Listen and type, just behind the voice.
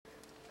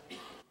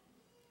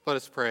Let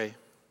us pray.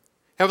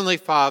 Heavenly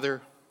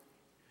Father,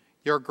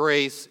 your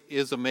grace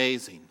is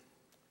amazing.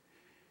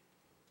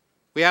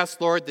 We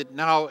ask, Lord, that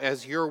now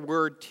as your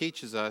word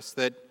teaches us,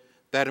 that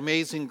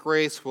amazing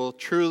grace will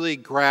truly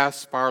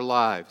grasp our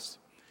lives,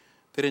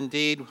 that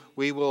indeed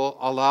we will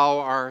allow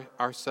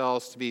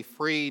ourselves to be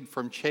freed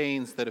from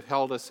chains that have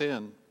held us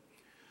in.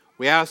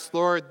 We ask,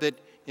 Lord, that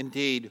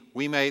indeed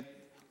we may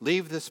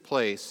leave this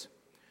place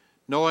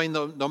knowing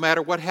no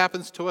matter what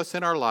happens to us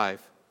in our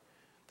life,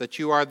 that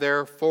you are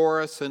there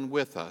for us and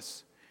with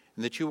us,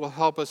 and that you will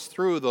help us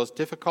through those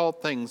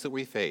difficult things that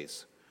we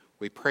face.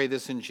 We pray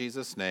this in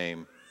Jesus'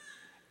 name.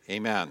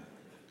 Amen.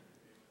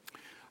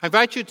 I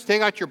invite you to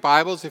take out your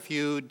Bibles. If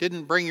you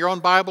didn't bring your own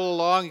Bible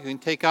along, you can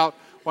take out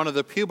one of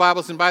the pew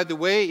Bibles. And by the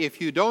way,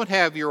 if you don't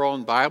have your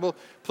own Bible,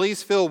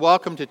 please feel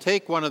welcome to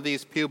take one of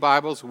these pew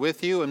Bibles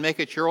with you and make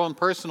it your own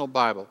personal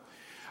Bible.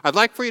 I'd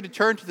like for you to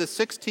turn to the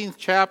 16th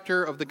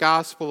chapter of the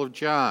Gospel of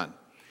John.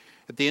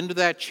 At the end of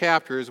that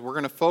chapter, we're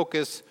going to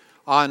focus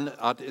on,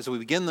 as we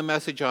begin the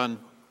message, on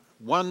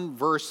one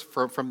verse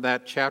from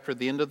that chapter,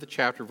 the end of the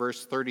chapter,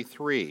 verse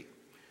 33.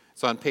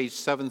 It's on page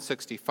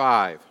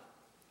 765.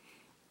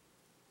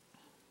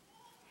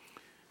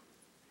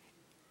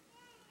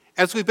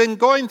 As we've been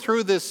going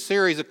through this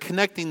series of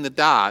connecting the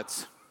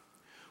dots,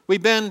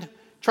 we've been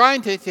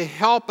trying to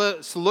help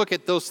us look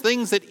at those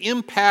things that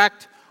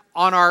impact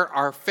on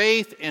our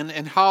faith and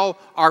how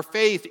our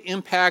faith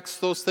impacts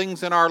those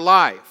things in our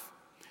life.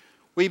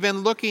 We've been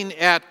looking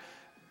at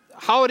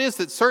how it is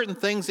that certain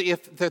things,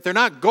 if they're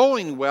not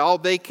going well,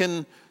 they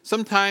can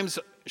sometimes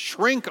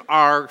shrink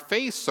our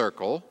faith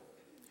circle.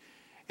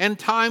 And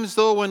times,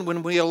 though,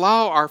 when we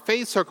allow our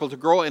faith circle to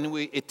grow and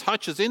it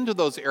touches into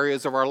those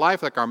areas of our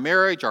life, like our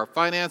marriage, our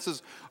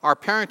finances, our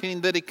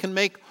parenting, that it can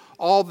make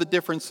all the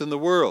difference in the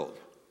world.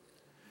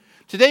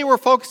 Today we're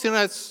focusing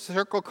on a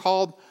circle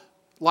called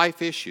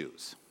life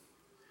issues.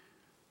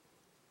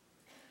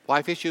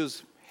 Life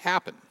issues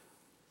happen.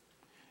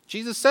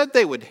 Jesus said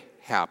they would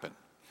happen.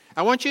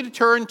 I want you to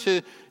turn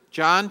to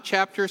John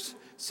chapter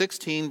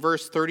 16,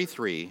 verse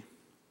 33,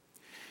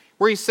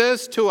 where he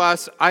says to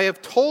us, I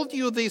have told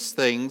you these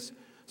things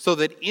so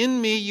that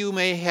in me you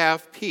may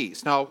have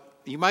peace. Now,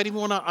 you might even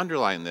want to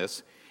underline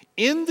this.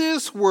 In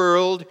this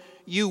world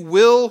you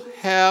will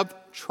have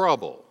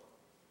trouble.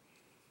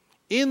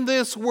 In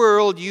this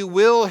world you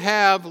will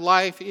have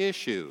life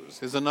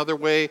issues, is another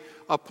way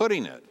of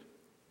putting it.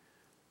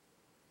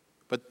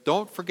 But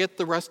don't forget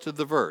the rest of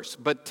the verse.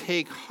 But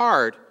take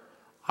heart,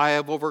 I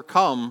have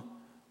overcome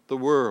the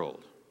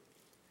world.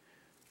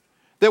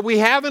 That we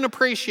have an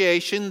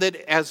appreciation that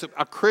as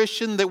a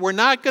Christian that we're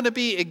not going to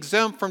be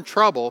exempt from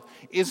trouble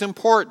is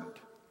important.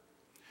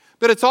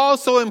 But it's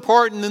also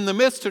important in the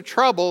midst of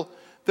trouble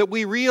that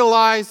we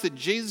realize that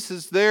Jesus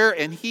is there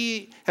and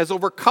he has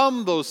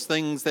overcome those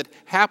things that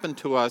happen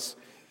to us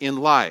in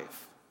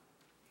life.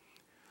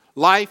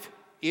 Life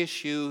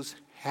issues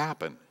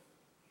happen.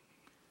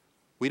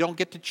 We don't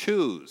get to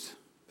choose.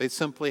 They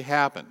simply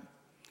happen.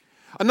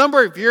 A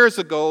number of years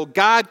ago,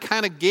 God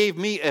kind of gave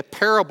me a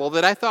parable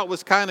that I thought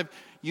was kind of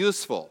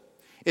useful.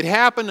 It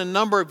happened a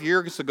number of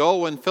years ago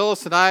when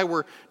Phyllis and I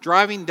were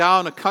driving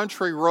down a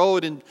country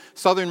road in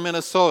southern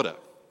Minnesota.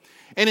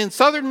 And in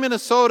southern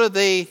Minnesota,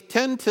 they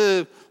tend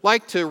to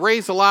like to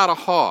raise a lot of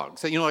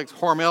hogs. You know, like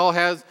Hormel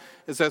has,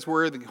 that's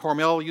where the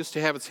Hormel used to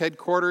have its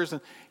headquarters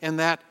and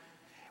that.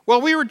 Well,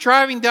 we were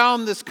driving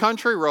down this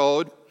country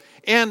road,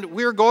 and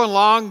we were going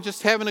along,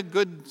 just having a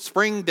good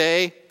spring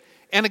day,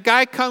 and a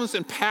guy comes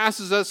and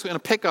passes us in a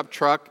pickup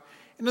truck,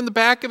 and in the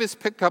back of his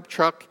pickup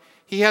truck,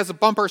 he has a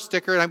bumper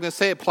sticker, and I'm going to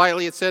say it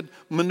politely, it said,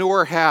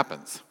 manure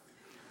happens.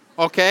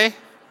 Okay?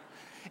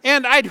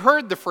 And I'd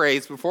heard the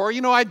phrase before,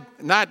 I'd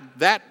not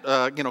that,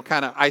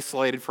 kind of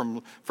isolated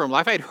from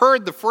life. I'd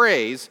heard the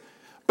phrase,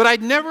 but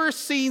I'd never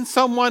seen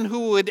someone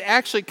who would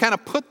actually kind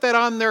of put that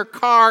on their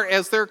car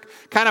as their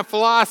kind of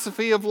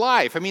philosophy of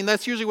life. I mean,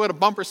 that's usually what a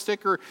bumper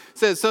sticker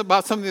says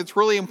about something that's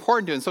really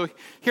important to you. And so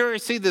here I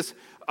see this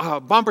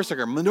bumper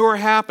sticker, manure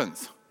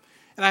happens.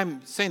 And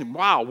I'm saying,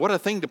 wow, what a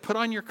thing to put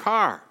on your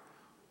car.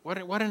 What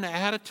an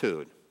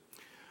attitude.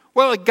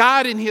 Well,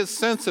 God, in his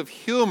sense of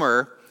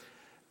humor,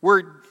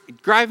 we're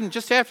driving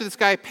just after this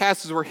guy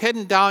passes. We're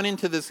heading down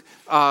into this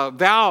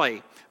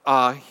valley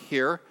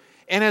here.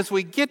 And as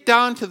we get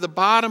down to the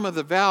bottom of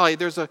the valley,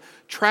 there's a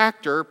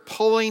tractor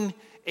pulling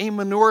a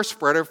manure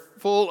spreader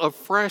full of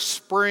fresh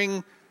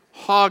spring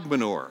hog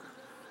manure.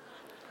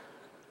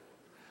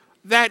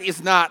 That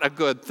is not a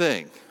good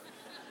thing.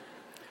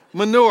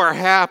 Manure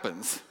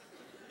happens.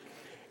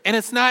 And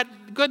it's not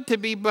good to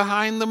be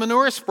behind the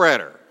manure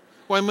spreader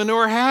when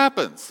manure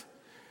happens.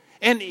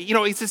 And,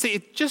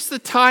 it's just the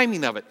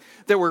timing of it,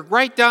 that we're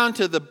right down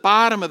to the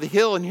bottom of the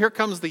hill, and here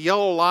comes the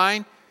yellow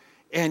line,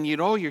 and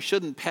you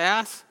shouldn't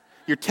pass.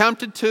 You're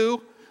tempted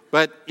to,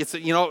 but it's,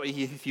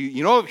 if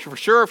you for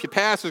sure if you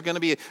pass, there's going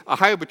to be a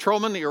highway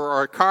patrolman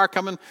or a car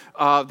coming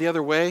the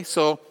other way.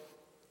 So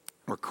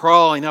we're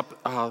crawling up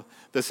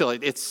this hill.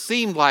 It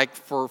seemed like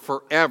for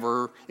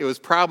forever. It was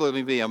probably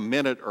maybe a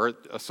minute or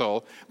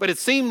so, but it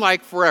seemed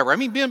like forever. I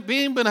mean,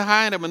 being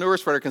behind a manure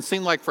spreader can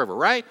seem like forever,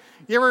 right?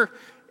 You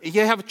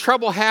have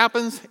trouble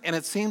happens, and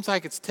it seems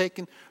like it's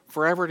taken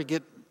forever to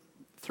get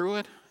through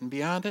it and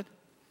beyond it?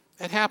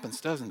 That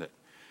happens, doesn't it?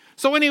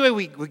 So anyway,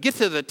 we get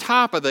to the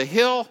top of the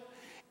hill,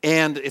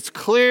 and it's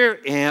clear,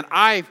 and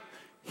I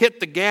hit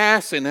the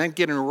gas, and I'm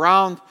getting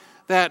around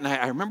that, and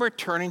I remember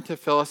turning to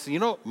Phyllis,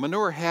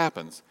 manure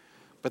happens,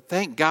 but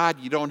thank God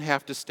you don't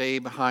have to stay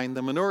behind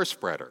the manure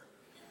spreader.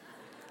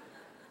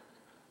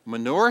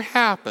 Manure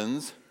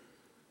happens,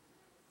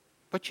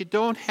 but you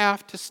don't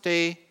have to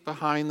stay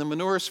behind the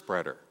manure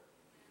spreader.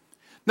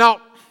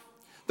 Now,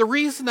 the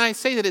reason I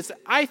say that is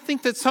I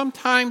think that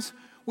sometimes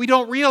we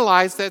don't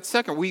realize that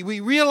second. We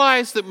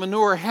realize that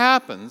manure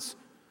happens,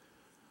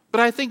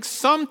 but I think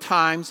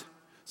sometimes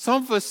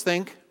some of us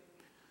think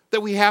that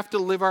we have to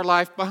live our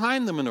life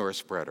behind the manure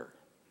spreader.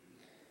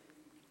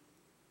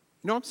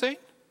 You know what I'm saying?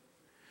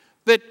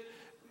 That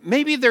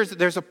maybe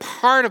there's a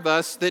part of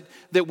us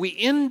that we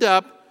end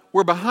up,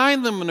 we're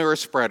behind the manure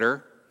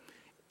spreader,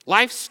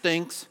 life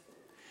stinks,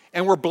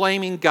 and we're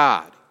blaming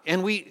God.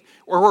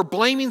 Or we're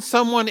blaming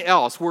someone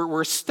else.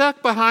 We're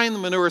stuck behind the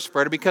manure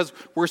spreader because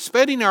we're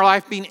spending our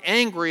life being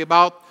angry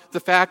about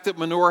the fact that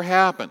manure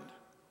happened.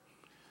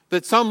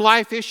 That some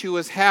life issue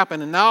has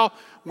happened, and now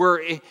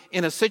we're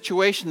in a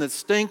situation that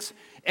stinks,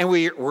 and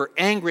we're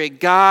angry at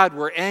God,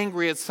 we're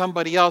angry at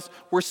somebody else.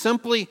 We're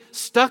simply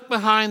stuck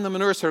behind the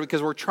manure spreader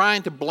because we're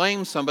trying to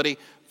blame somebody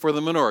for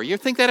the manure. You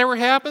think that ever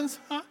happens?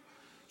 Huh?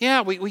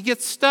 Yeah, we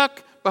get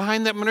stuck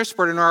behind that manure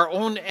spreader in our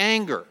own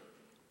anger.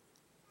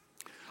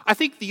 I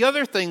think the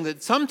other thing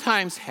that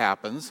sometimes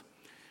happens,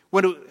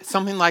 when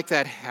something like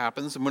that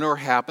happens, manure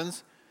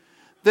happens,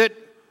 that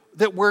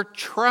we're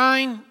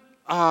trying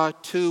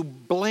to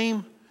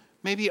blame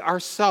maybe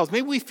ourselves.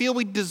 Maybe we feel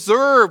we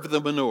deserve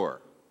the manure.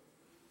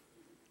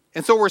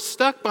 And so we're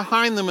stuck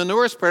behind the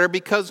manure spreader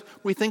because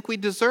we think we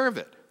deserve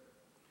it.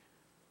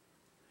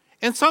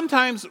 And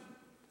sometimes,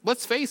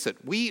 let's face it,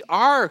 we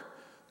are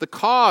the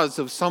cause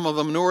of some of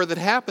the manure that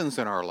happens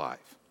in our life.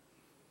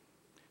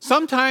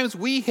 Sometimes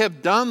we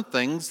have done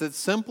things that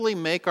simply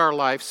make our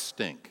life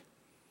stink.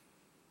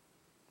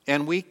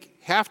 And we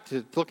have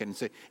to look at it and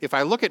say, if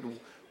I look at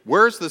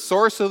where's the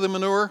source of the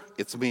manure,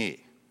 it's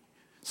me.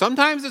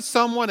 Sometimes it's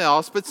someone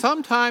else, but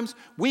sometimes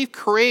we've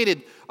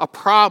created a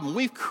problem.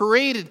 We've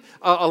created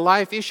a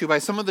life issue by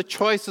some of the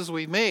choices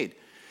we've made.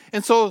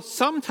 And so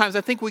sometimes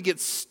I think we get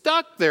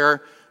stuck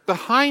there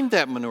behind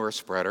that manure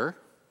spreader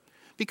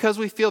because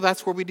we feel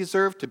that's where we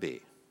deserve to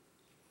be.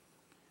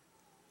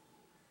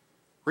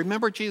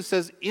 Remember, Jesus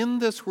says, in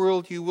this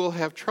world you will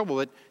have trouble,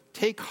 but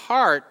take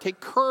heart,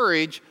 take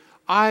courage.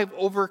 I've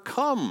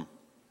overcome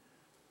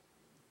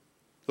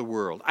the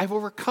world. I've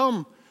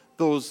overcome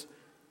those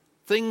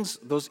things,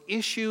 those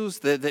issues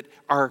that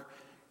are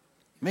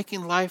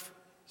making life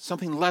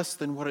something less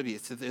than what it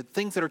is. The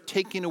things that are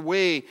taking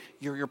away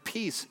your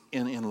peace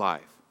in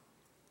life.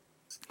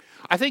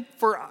 I think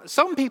for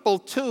some people,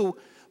 too,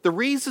 the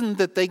reason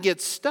that they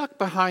get stuck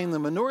behind the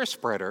manure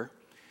spreader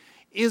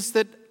is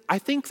that I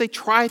think they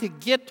try to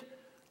get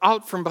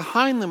out from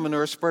behind the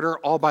manure spreader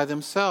all by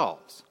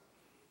themselves.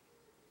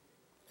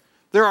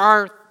 There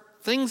are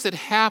things that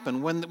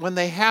happen. When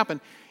they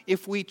happen,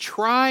 if we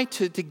try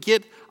to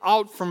get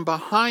out from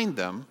behind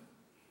them,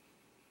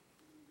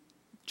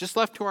 just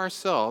left to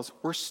ourselves,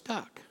 we're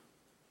stuck.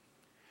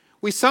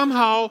 We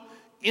somehow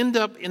end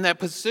up in that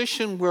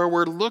position where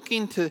we're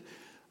looking to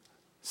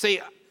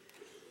say,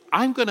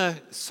 I'm going to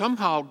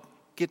somehow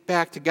get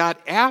back to God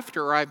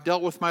after I've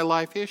dealt with my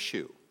life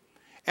issue.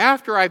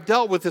 After I've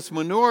dealt with this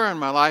manure in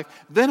my life,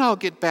 then I'll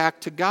get back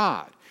to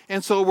God.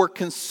 And so we're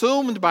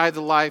consumed by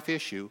the life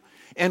issue,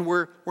 and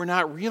we're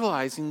not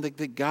realizing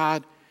that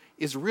God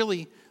is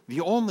really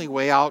the only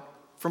way out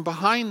from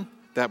behind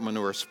that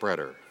manure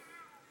spreader.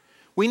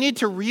 We need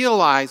to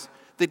realize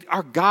that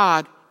our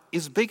God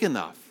is big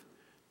enough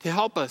to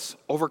help us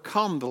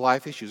overcome the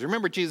life issues.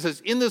 Remember, Jesus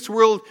says, in this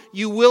world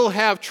you will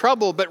have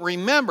trouble, but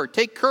remember,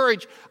 take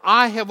courage,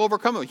 I have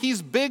overcome it.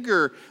 He's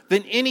bigger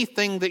than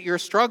anything that you're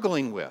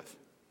struggling with.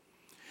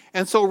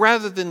 And so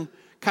rather than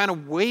kind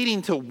of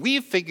waiting till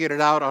we've figured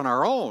it out on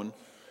our own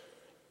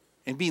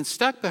and being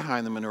stuck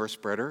behind the manure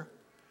spreader,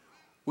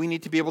 we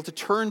need to be able to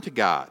turn to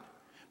God.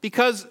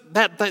 Because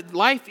that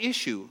life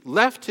issue,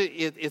 left to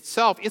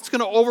itself, it's going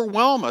to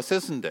overwhelm us,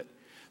 isn't it?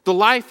 The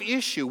life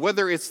issue,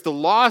 whether it's the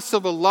loss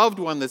of a loved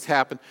one that's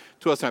happened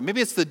to us, maybe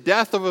it's the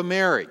death of a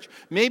marriage,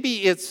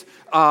 maybe it's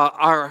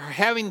our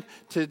having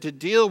to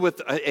deal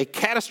with a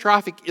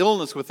catastrophic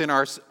illness within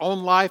our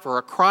own life or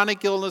a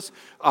chronic illness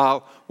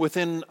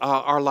within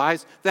our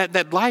lives,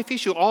 that life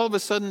issue all of a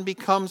sudden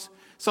becomes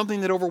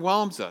something that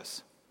overwhelms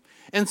us.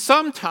 And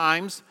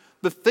sometimes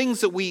the things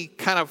that we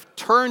kind of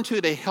turn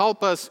to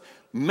help us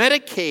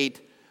medicate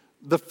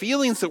the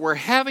feelings that we're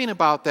having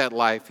about that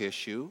life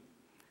issue,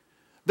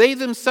 they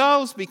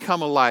themselves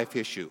become a life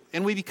issue.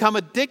 And we become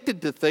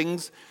addicted to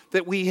things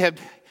that we have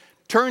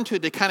turned to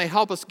kind of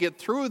help us get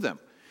through them.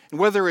 And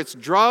whether it's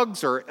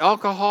drugs or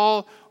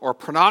alcohol or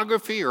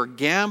pornography or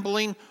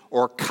gambling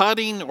or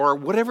cutting or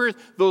whatever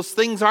those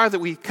things are that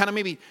we kind of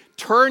maybe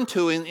turn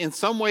to in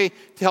some way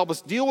to help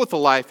us deal with the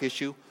life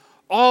issue,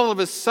 all of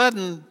a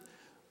sudden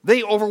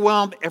they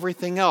overwhelm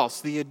everything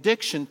else. The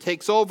addiction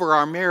takes over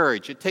our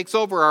marriage. It takes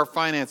over our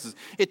finances.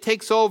 It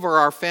takes over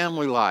our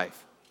family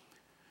life.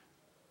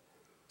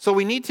 So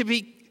we need to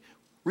be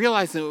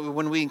realizing that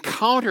when we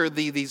encounter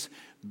these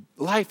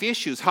life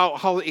issues,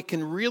 how it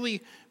can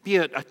really be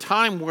a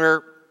time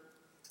where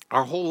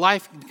our whole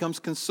life becomes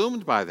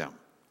consumed by them.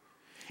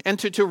 And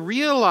to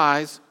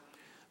realize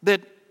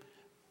that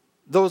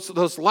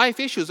those life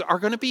issues are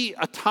going to be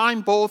a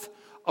time both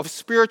of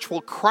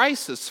spiritual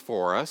crisis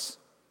for us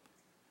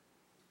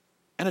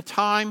and a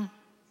time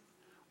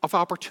of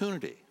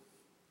opportunity.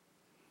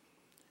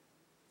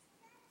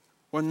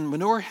 When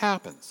manure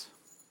happens,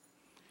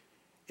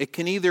 it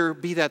can either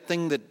be that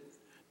thing that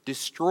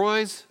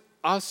destroys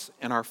us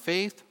and our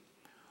faith,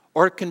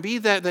 or it can be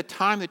that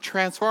time that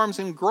transforms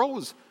and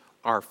grows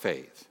our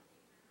faith.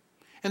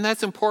 And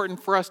that's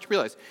important for us to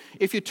realize.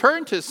 If you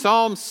turn to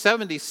Psalm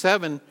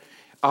 77,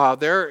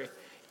 there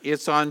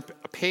it's on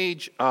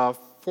page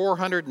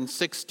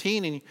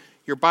 416 in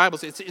your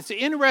Bibles. It's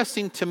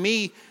interesting to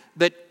me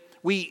that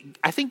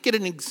I think, get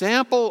an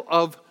example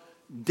of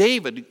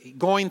David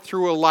going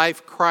through a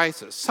life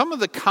crisis. Some of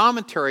the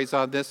commentaries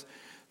on this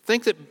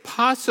think that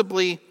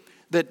possibly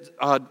that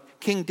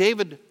King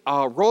David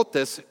wrote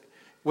this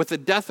with the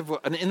death of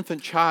an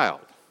infant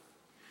child.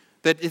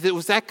 That it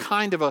was that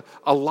kind of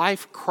a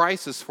life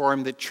crisis for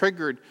him that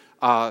triggered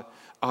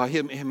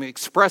him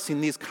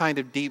expressing these kind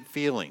of deep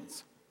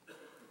feelings.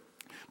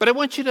 But I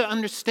want you to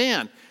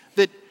understand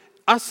that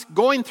us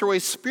going through a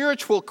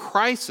spiritual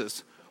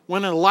crisis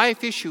when a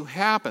life issue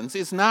happens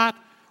is not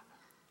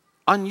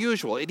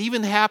unusual. It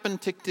even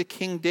happened to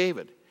King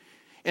David.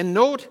 And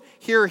note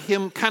here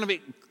him kind of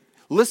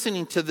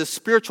listening to the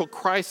spiritual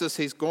crisis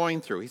he's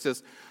going through. He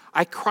says,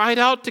 I cried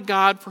out to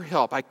God for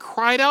help. I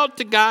cried out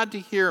to God to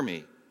hear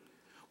me.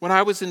 When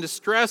I was in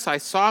distress, I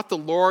sought the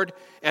Lord.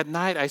 At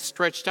night, I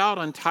stretched out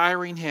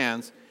untiring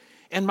hands,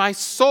 and my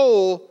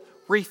soul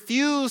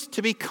refused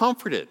to be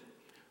comforted.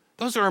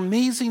 Those are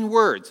amazing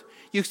words.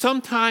 You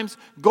sometimes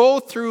go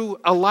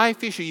through a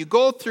life issue. You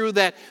go through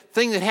that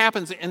thing that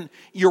happens, and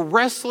you're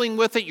wrestling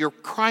with it. You're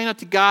crying out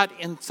to God,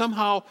 and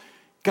somehow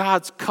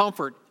God's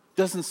comfort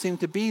doesn't seem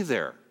to be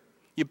there.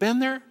 You been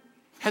there?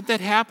 Had that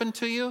happen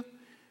to you?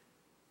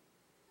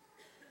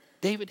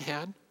 David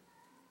had.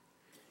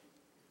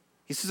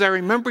 He says, I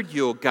remembered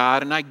you, O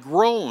God, and I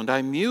groaned,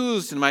 I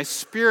mused, and my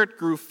spirit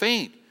grew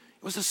faint.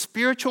 It was a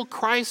spiritual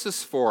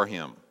crisis for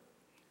him.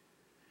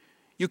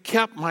 You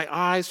kept my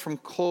eyes from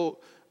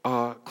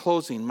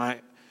closing.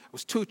 I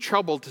was too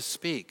troubled to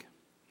speak.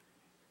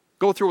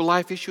 Go through a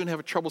life issue and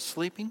have trouble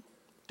sleeping?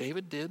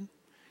 David did.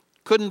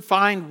 Couldn't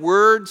find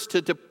words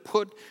to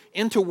put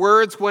into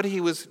words what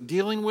he was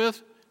dealing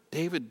with?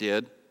 David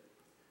did.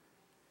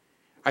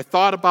 I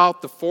thought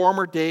about the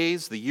former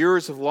days, the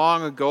years of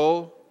long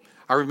ago.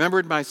 I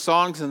remembered my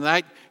songs in the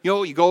night. You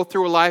know, you go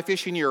through a life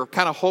issue and you're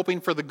kind of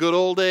hoping for the good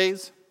old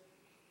days.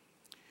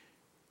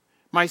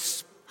 My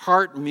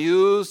heart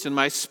mused and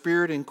my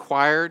spirit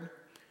inquired.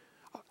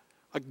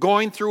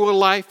 Going through a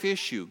life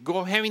issue,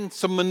 having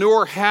some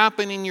manure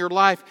happen in your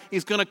life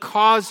is going to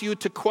cause you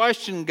to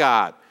question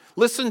God.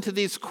 Listen to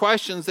these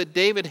questions that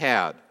David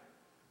had.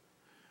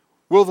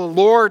 Will the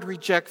Lord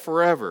reject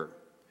forever?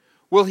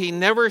 Will he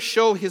never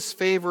show his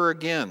favor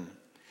again?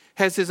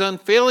 Has his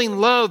unfailing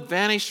love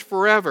vanished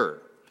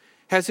forever?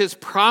 Has his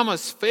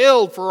promise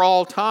failed for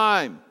all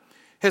time?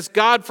 Has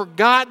God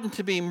forgotten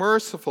to be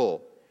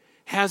merciful?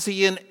 Has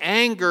he in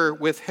anger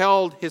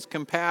withheld his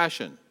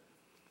compassion?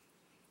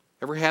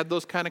 Ever had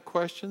those kind of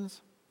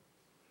questions?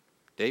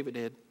 David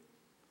did.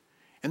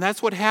 And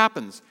that's what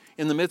happens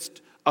in the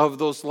midst of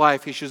those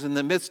life issues, in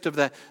the midst of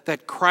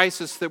that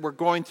crisis that we're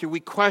going through. We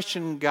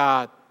question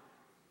God.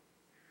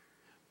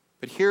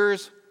 But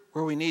here's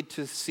where we need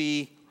to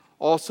see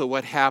also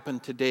what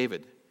happened to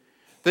David.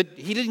 That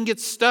he didn't get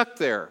stuck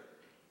there.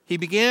 He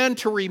began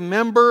to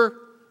remember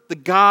the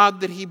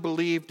God that he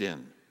believed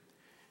in.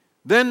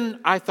 Then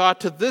I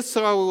thought, to this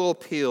I will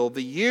appeal,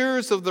 the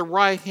years of the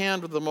right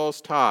hand of the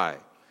Most High.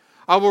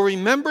 I will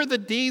remember the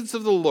deeds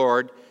of the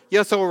Lord.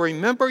 Yes, I will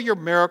remember your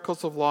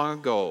miracles of long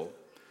ago.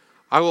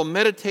 I will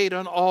meditate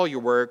on all your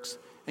works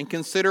and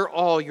consider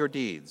all your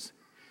deeds.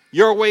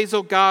 Your ways,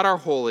 O God, are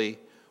holy.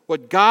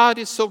 What God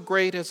is so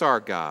great as our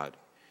God?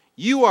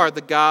 You are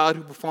the God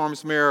who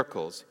performs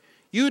miracles.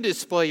 You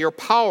display your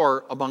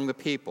power among the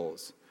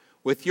peoples.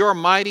 With your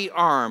mighty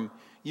arm,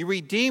 you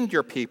redeemed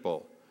your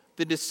people,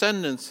 the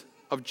descendants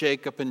of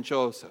Jacob and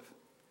Joseph.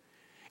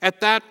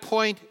 At that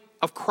point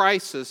of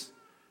crisis,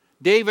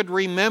 David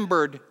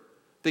remembered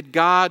that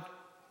God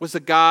was a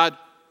God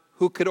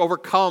who could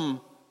overcome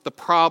the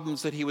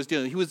problems that he was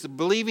dealing with. He was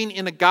believing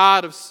in a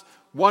God of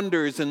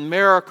wonders and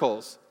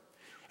miracles.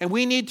 And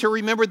we need to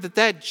remember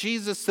that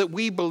Jesus that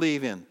we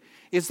believe in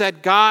is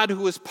that God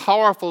who is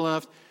powerful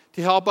enough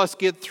to help us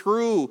get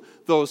through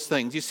those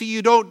things. You see,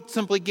 you don't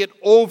simply get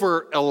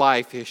over a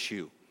life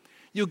issue.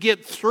 You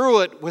get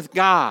through it with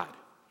God.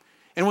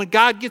 And when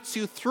God gets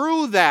you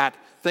through that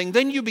thing,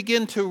 then you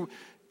begin to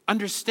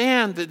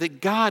understand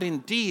that God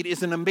indeed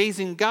is an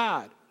amazing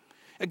God.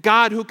 A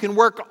God who can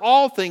work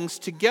all things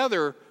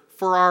together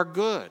for our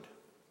good.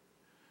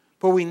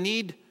 But we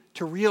need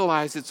to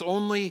realize it's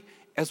only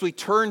as we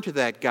turn to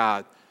that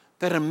God,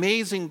 that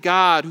amazing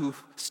God who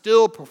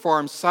still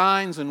performs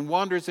signs and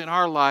wonders in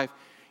our life,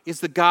 is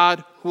the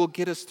God who will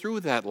get us through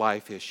that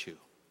life issue.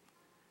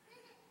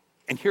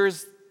 And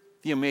here's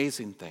the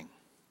amazing thing,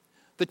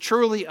 the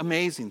truly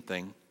amazing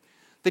thing,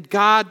 that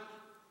God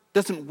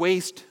doesn't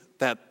waste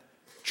that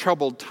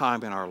troubled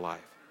time in our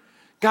life.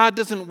 God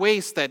doesn't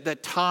waste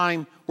that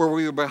time where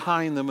we were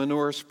behind the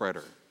manure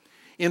spreader.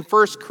 In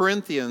 1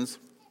 Corinthians,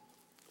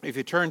 if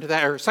you turn to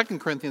that, or 2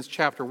 Corinthians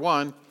chapter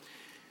 1,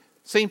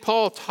 St.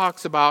 Paul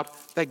talks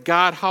about that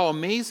God, how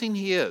amazing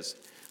he is,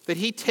 that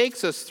he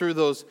takes us through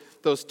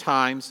those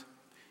times.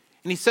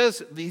 And he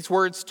says these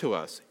words to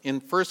us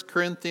in 2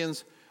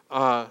 Corinthians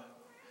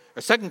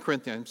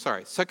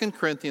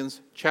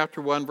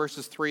chapter 1,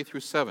 verses 3 through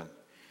 7.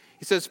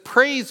 He says,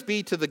 "Praise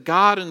be to the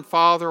God and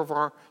Father of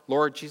our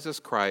Lord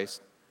Jesus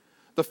Christ,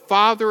 the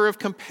Father of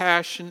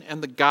compassion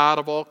and the God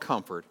of all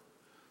comfort,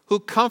 who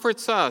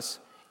comforts us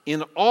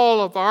in all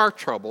of our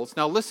troubles."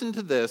 Now listen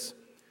to this,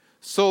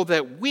 "so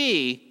that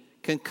we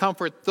can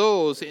comfort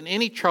those in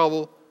any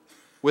trouble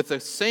with the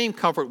same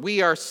comfort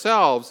we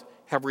ourselves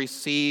have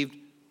received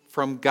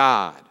from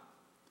God."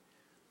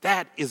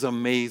 That is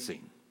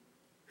amazing.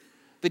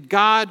 That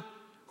God,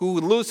 who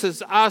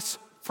looses us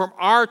from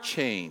our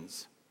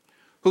chains,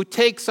 who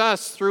takes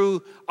us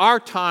through our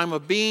time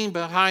of being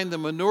behind the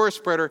manure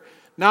spreader,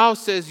 now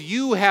says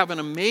you have an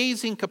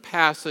amazing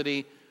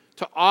capacity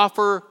to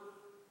offer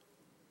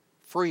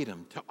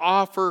freedom, to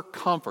offer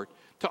comfort,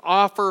 to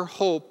offer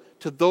hope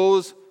to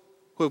those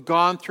who have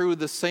gone through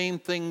the same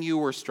thing you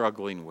were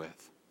struggling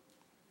with.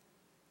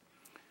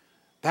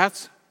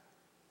 That's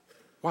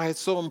why it's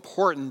so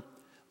important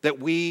that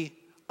we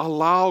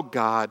allow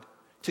God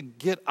to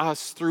get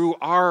us through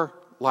our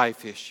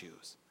life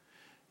issues,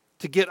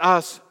 to get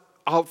us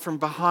out from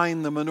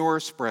behind the manure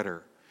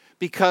spreader,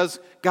 because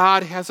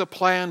God has a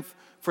plan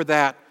for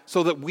that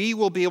so that we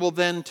will be able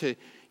then to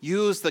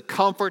use the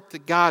comfort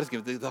that God has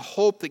given, the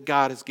hope that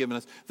God has given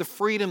us, the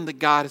freedom that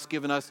God has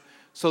given us,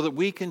 so that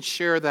we can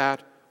share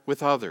that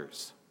with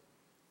others.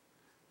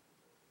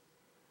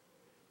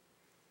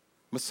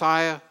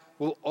 Messiah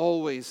will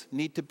always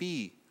need to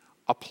be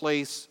a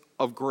place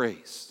of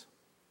grace.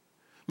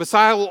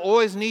 Messiah will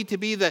always need to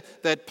be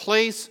that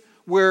place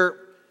where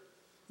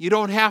you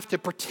don't have to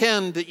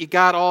pretend that you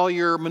got all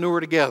your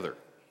manure together.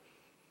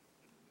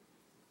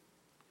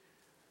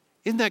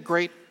 Isn't that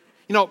great?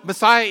 You know,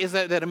 Messiah is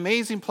that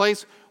amazing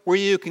place where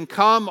you can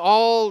come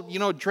all,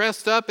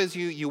 dressed up as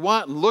you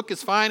want and look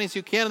as fine as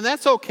you can, and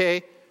that's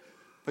okay.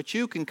 But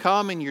you can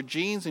come in your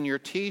jeans and your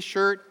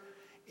t-shirt,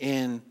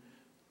 and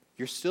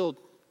you're still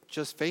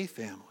just faith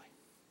family.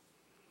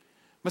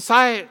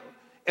 Messiah,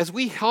 as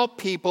we help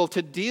people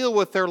to deal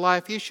with their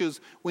life issues,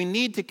 we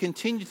need to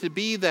continue to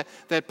be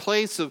that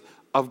place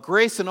of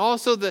grace, and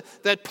also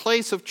that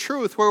place of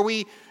truth where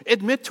we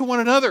admit to one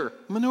another,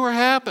 manure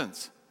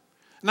happens.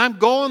 And I'm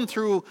going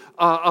through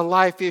a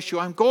life issue.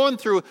 I'm going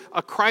through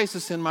a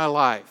crisis in my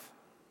life.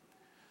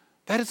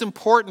 That is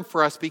important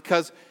for us,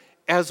 because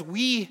as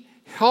we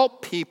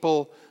help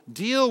people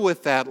deal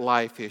with that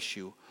life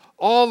issue,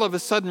 all of a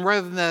sudden,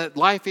 rather than that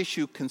life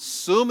issue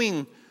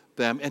consuming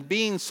them and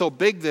being so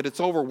big that it's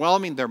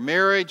overwhelming their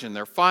marriage and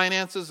their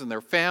finances and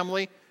their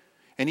family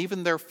and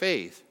even their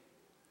faith,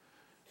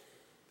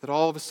 that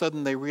all of a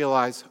sudden they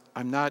realize,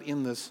 I'm not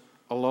in this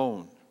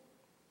alone.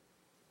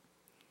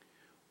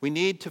 We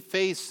need to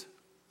face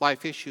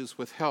life issues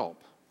with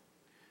help,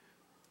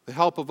 the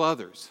help of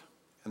others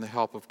and the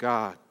help of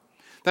God.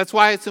 That's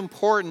why it's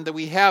important that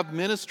we have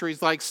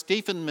ministries like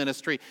Stephen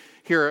Ministry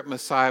here at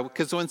Messiah,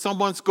 because when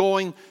someone's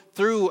going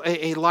through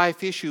a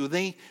life issue,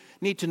 they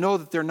need to know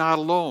that they're not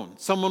alone.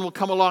 Someone will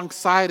come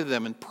alongside of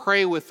them and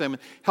pray with them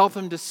and help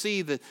them to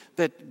see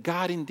that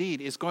God indeed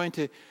is going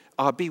to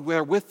be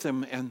there with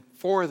them and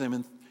for them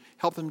and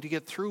help them to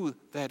get through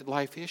that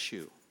life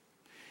issue.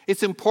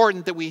 It's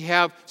important that we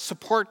have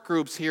support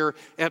groups here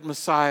at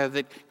Messiah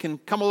that can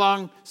come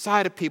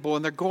alongside of people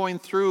when they're going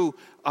through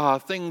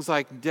things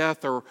like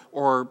death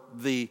or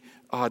the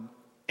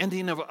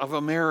ending of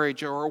a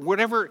marriage or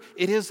whatever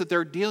it is that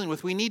they're dealing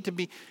with. We need to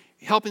be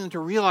helping them to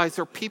realize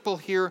there are people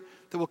here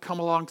that will come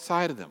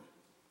alongside of them.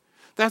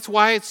 That's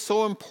why it's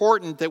so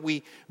important that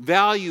we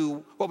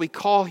value what we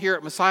call here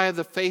at Messiah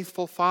the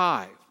Faithful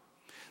Five.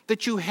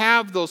 That you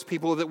have those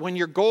people that when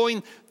you're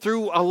going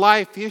through a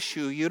life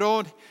issue, you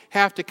don't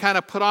have to kind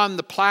of put on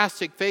the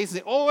plastic face and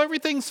say, oh,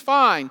 everything's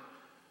fine.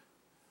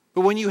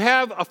 But when you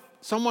have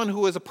someone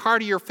who is a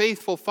part of your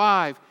Faithful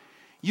Five,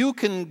 you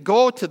can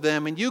go to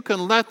them and you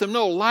can let them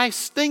know, life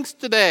stinks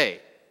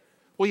today.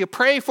 Will you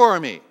pray for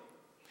me?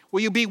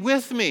 Will you be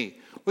with me?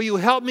 Will you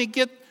help me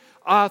get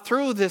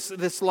through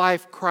this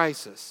life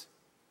crisis?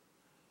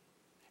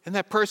 And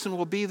that person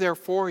will be there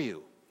for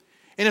you.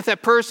 And if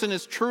that person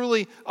is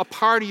truly a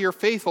part of your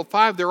faithful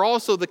five, they're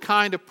also the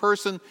kind of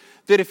person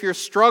that if you're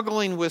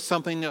struggling with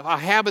something, a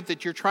habit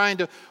that you're trying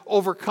to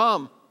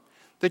overcome,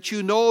 that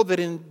you know that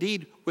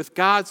indeed with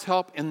God's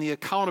help and the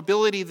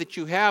accountability that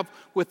you have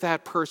with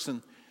that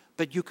person,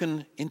 that you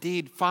can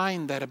indeed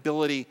find that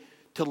ability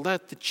to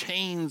let the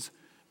chains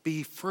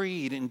be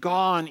freed and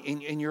gone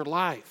in your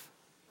life.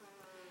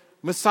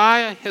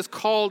 Messiah has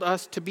called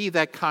us to be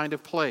that kind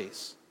of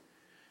place.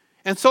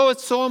 And so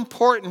it's so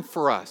important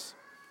for us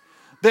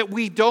that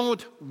we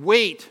don't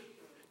wait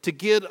to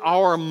get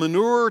our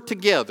manure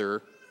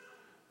together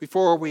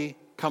before we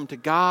come to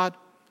God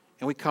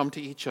and we come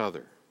to each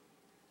other.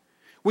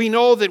 We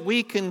know that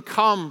we can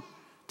come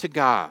to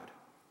God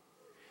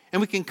and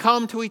we can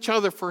come to each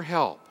other for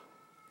help.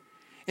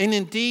 And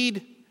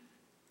indeed,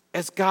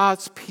 as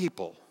God's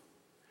people,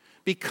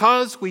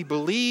 because we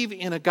believe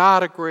in a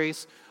God of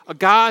grace, a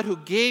God who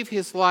gave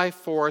his life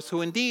for us,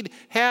 who indeed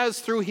has,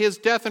 through his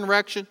death and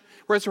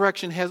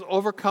resurrection, has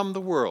overcome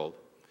the world,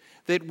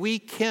 that we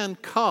can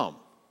come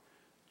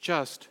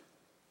just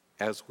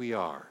as we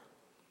are.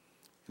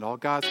 And all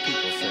God's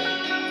people say,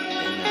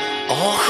 amen.